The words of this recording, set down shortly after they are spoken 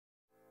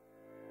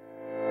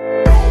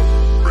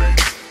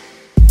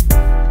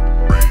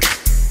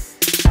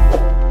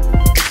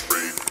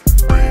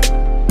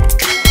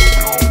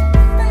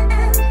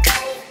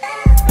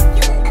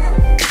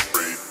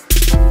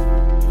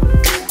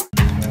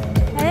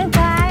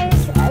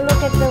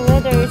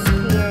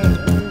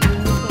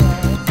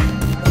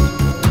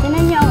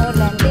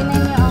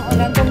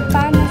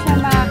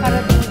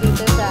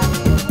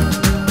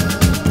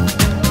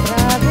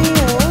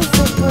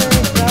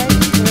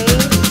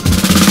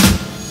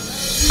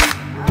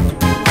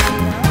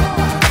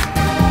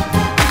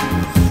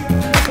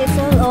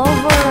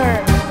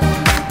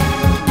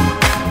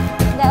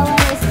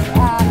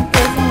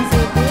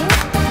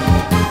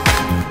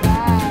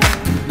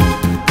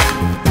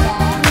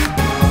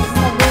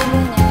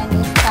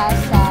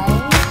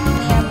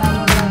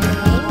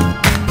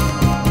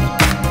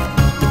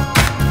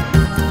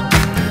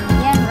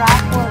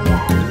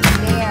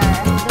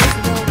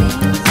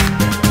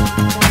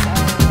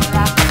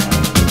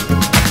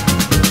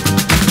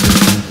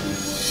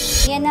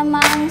Yan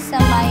namang sa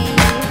may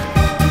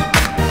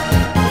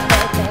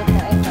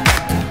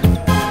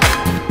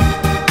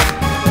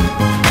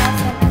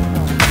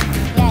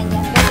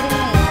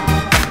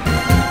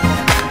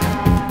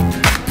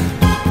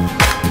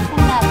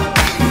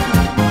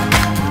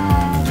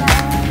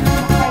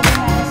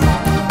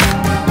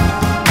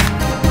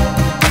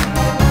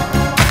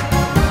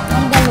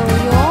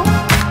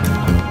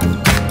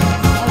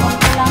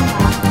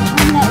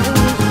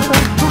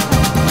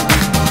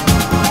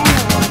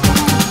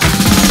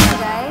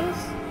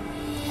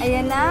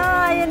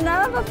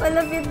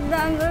papalapit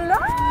na ang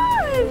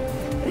ulan!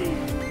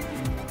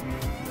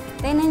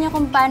 Tingnan nyo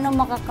kung paano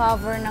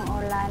makakover ng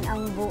ulan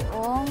ang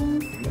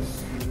buong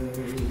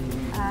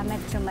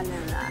Metro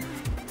Manila.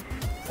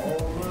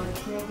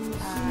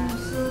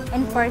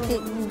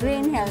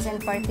 Greenhills in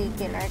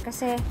particular.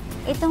 Kasi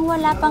itong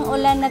wala pang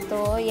ulan na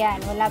to,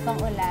 yan, wala pang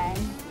ulan.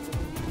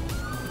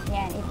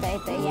 Yan,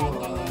 ito, yan.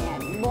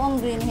 Buong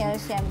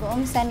Greenhills yan,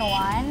 buong San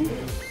Juan.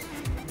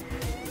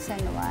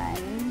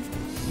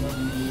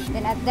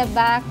 Then at the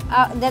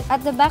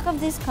back of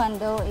this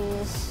condo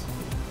is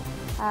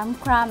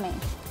Krame.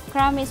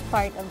 Krame is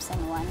part of San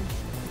Juan.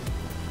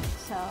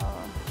 So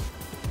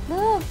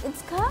look,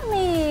 it's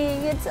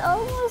coming. It's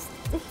almost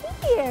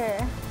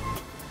here.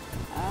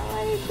 Oh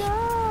my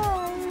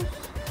God.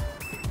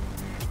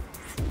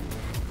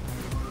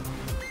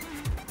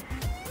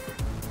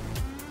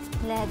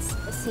 Let's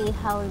see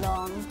how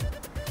long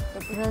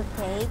it will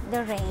take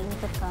the rain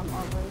to come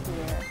over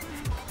here.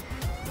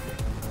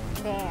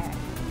 There.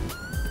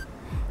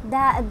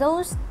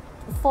 Those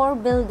 4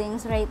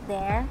 buildings right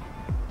there,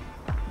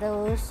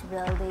 those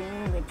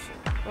buildings,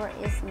 where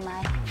is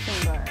my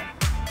finger?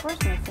 Where's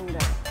my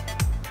finger?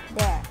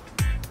 There.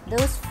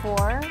 Those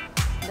 4,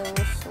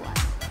 those 1,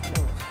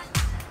 those.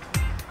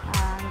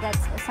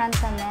 That's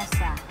Santa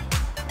Mesa.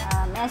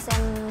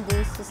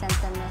 SMDC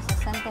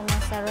Santa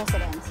Mesa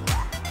residence,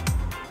 yeah.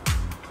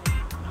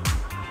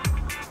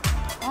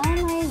 Oh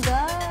my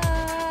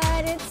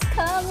God, it's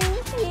coming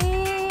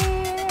here.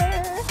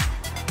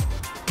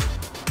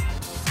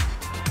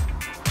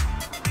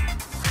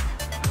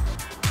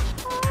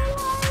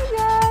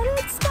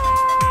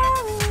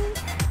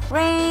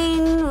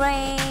 Rain,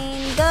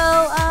 rain,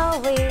 go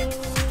away.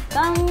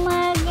 Come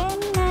again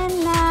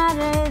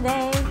another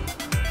day.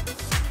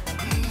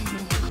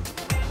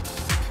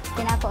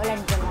 Pinapaulan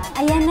ko lang.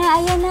 Ayan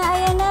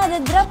na. The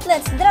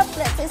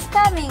droplets is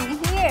coming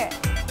here.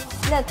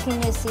 Look,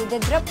 can you see the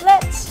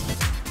droplets?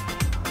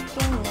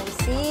 Can you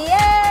see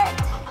it?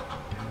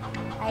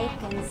 I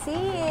can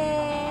see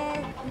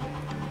it.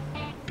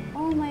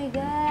 Oh my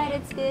God,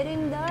 it's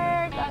getting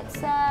dark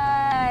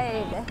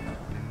outside.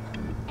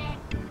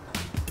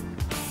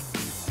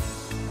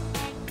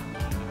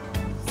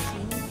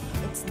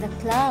 The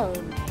cloud.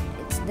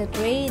 It's the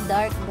gray,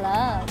 dark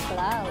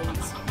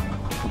clouds.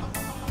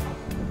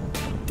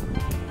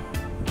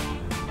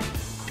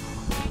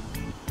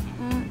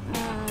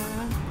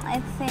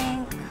 I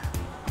think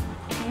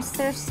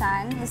Mr.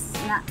 Sun is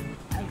not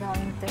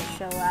going to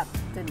show up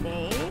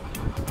today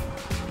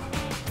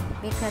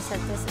because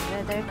of this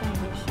weather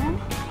condition.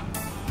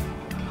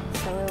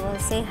 So we will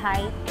say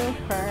hi to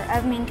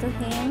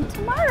him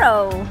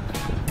tomorrow.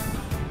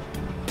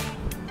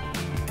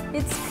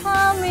 It's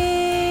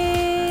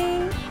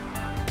coming!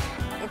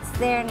 It's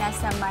there na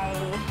sa may,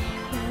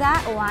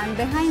 that one,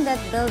 behind that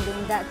building,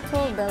 that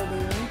tall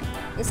building,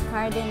 is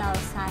Cardinal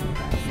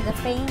Santos. The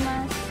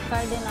famous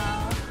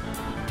Cardinal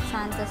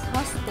Santos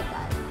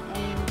Hospital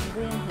in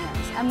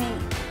Greenhills.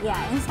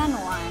 In San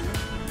Juan.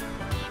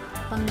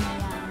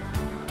 Pangmayan.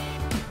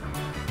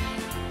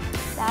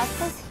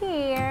 Tapos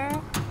here,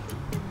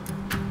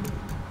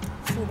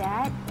 see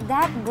that?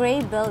 That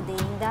gray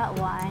building, that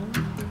one,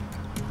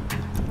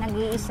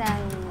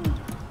 nag-iisang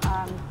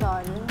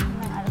tall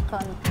ng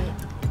concrete.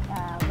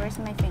 Where's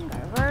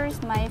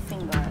my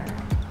finger?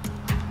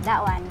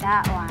 That one.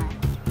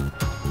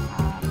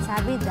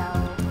 Sabi daw,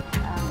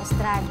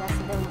 Estrada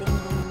sa building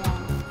din yan.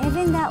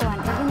 Even that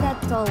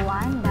tall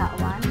one, that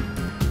one.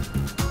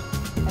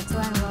 That's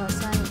one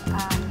Wilson,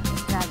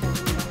 Estrada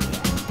din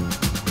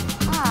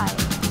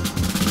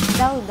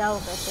daw yan. Daw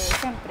kasi,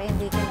 syempre,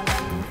 hindi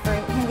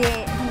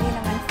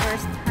naman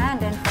first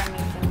hand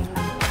information yung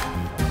nakuha.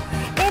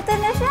 Ito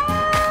na siya!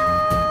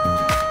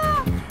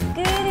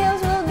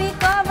 Greenhills will be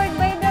covered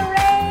by the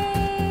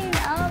rain!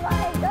 Oh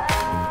my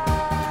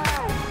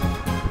God!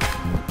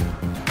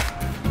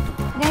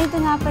 Ganito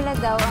nga pala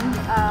daw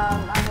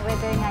ang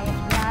weather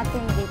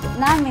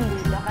namin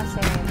dito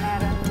kasi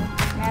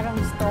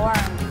merong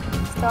storm.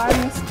 Storm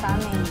is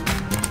coming.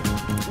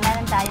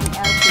 Meron tayong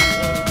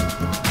LPA.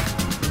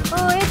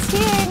 Oh, it's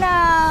here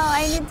now!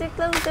 I need to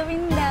close the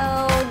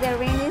window. The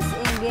rain is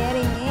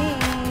getting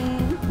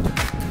in.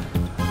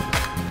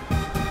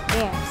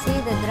 There, see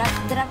the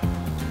drop.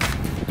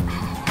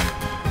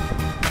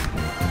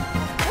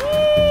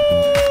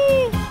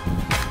 Hey!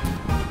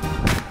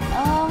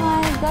 Oh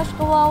my gosh,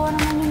 kawawa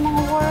naman yung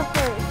mga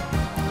workers.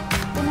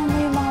 Tignan mo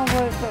yung mga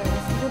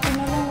workers. Buti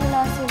na lang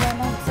wala sila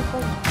sa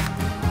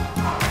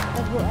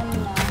pagtaguan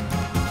na.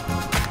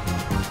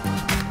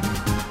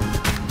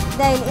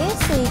 Dahil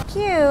ECQ,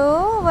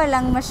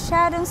 walang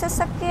masyadong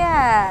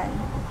sasakyan.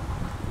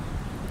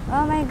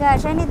 Oh my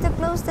gosh, I need to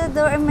close the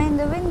door and mind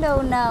the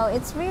window now.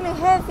 It's really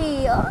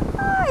heavy. Oh,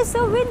 it's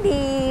so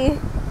windy.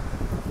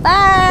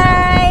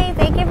 Bye!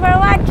 Thank you for